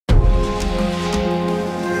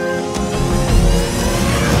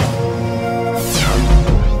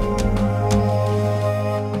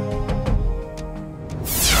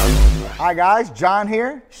Hi guys, John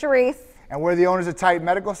here. Sharisse. And we're the owners of Titan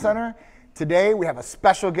Medical Center. Today we have a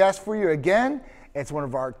special guest for you again. It's one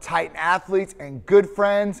of our Titan athletes and good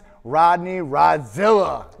friends, Rodney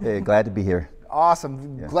Rodzilla. Hey, glad to be here.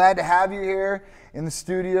 Awesome. Yeah. Glad to have you here in the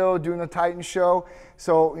studio doing the Titan show.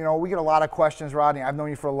 So, you know, we get a lot of questions, Rodney. I've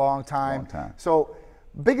known you for a long time. So,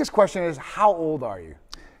 biggest question is, how old are you?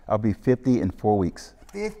 I'll be 50 in 4 weeks.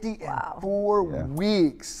 50 and 4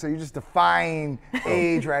 weeks. So you're just defying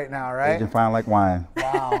age right now, right? Aging fine like wine.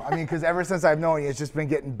 Wow. I mean, because ever since I've known you, it's just been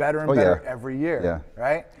getting better and better every year,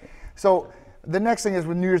 right? So the next thing is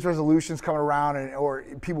with New Year's resolutions coming around or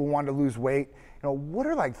people want to lose weight, you know, what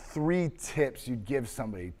are like 3 tips you'd give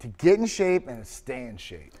somebody to get in shape and stay in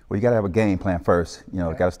shape? Well, you got to have a game plan first. You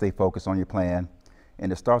know, got to stay focused on your plan.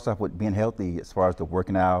 And it starts off with being healthy as far as the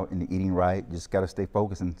working out and the eating right. You just got to stay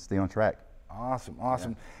focused and stay on track. Awesome,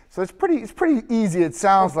 awesome. Yeah. So it's pretty easy, it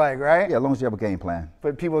sounds like, right? Yeah, as long as you have a game plan.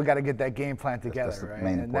 But people got to get that game plan together, that's right?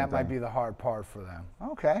 And that might be the hard part for them.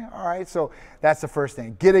 Okay, all right. So that's the first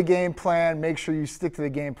thing. Get a game plan, make sure you stick to the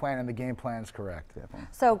game plan and the game plan is correct. Definitely.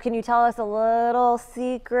 So can you tell us a little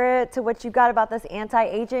secret to what you got about this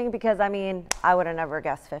anti-aging? Because I mean, I would have never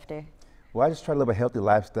guessed 50. Well, I just try to live a healthy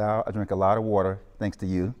lifestyle. I drink a lot of water, thanks to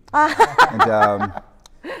you. And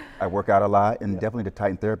I work out a lot, and definitely the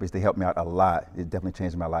Titan therapies, they help me out a lot. It definitely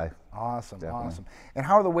changed my life. Awesome, awesome. And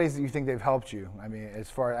how are the ways that you think they've helped you? I mean,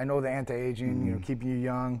 as far, I know the anti-aging, you know, keeping you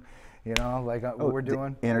young, you know, like what we're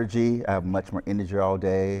doing. Energy, I have much more energy all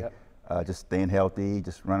day. Just staying healthy,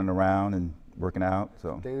 just running around and working out.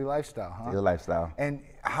 So daily lifestyle, huh? Daily lifestyle. And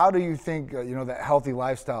how do you think, you know, that healthy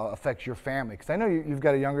lifestyle affects your family? Because I know you've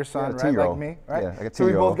got a younger son, right, like me, right? Yeah, I got 10-year-old. So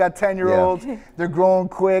we both got 10-year-olds. Yeah. They're growing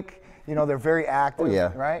quick. You know, they're very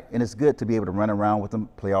active, right? And it's good to be able to run around with them,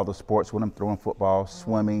 play all the sports with them, throwing football,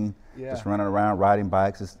 swimming, just running around, riding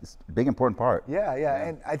bikes. It's a big, important part. Yeah,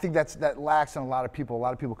 and I think that lacks in a lot of people. A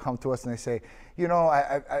lot of people come to us and they say, you know,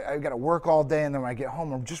 I got to work all day, and then when I get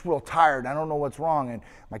home, I'm just real tired. I don't know what's wrong, and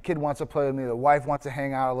my kid wants to play with me. The wife wants to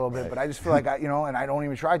hang out a little bit, but I just feel like you know, and I don't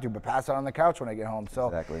even try to, but pass out on the couch when I get home.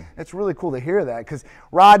 So it's really cool to hear that, because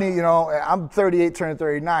Rodney, you know, I'm 38, turning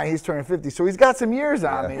 39. He's turning 50, so he's got some years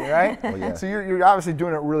on me, right? So you're obviously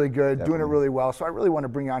doing it really good, doing it really well. So I really want to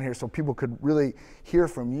bring you on here so people could really hear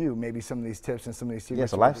from you, maybe some of these tips and some of these secrets. Yeah,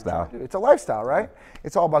 it's a lifestyle. It's a lifestyle, right?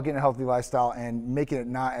 It's all about getting a healthy lifestyle and making it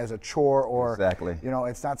not as a chore or, you know,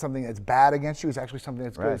 it's not something that's bad against you. It's actually something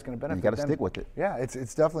that's good. It's going to benefit. You got to stick with it. Yeah, it's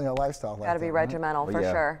definitely a lifestyle. Got to be regimental for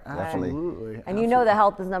sure. Absolutely. And you know that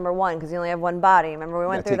health is #1 because you only have one body. Remember we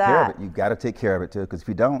went through that. Take care of it. You got to take care of it too, because if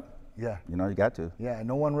you don't, you know, you got to. Yeah,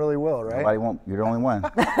 no one really will, right? Nobody won't. You're the only one.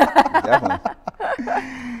 Definitely.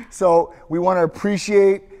 So we want to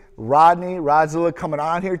appreciate Rodney Rodzilla coming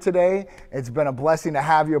on here today. It's been a blessing to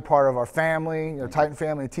have you a part of our family, your Titan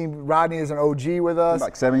family team. Rodney is an OG with us.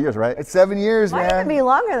 Like 7 years, right? It's 7 years, man. Might even be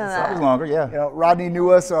longer than that. It was longer, yeah. You know, Rodney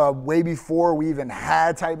knew us way before we even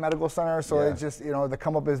had Titan Medical Center, so it's just, you know, the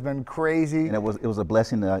come up has been crazy. And it was a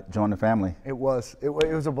blessing to join the family. It was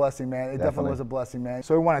a blessing, man. It definitely was a blessing, man.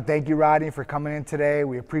 So we want to thank you, Rodney, for coming in today.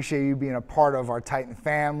 We appreciate you being a part of our Titan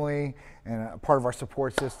family and a part of our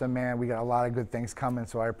support system, man. We got a lot of good things coming,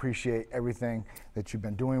 so I appreciate everything that you've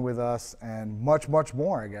been doing with us and much, much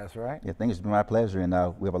more, I guess, right? Yeah, thanks. It's been my pleasure, and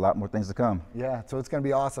we have a lot more things to come. Yeah, so it's going to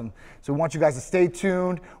be awesome. So we want you guys to stay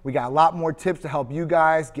tuned. We got a lot more tips to help you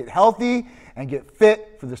guys get healthy and get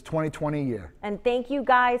fit for this 2020 year. And thank you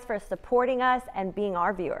guys for supporting us and being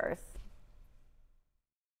our viewers.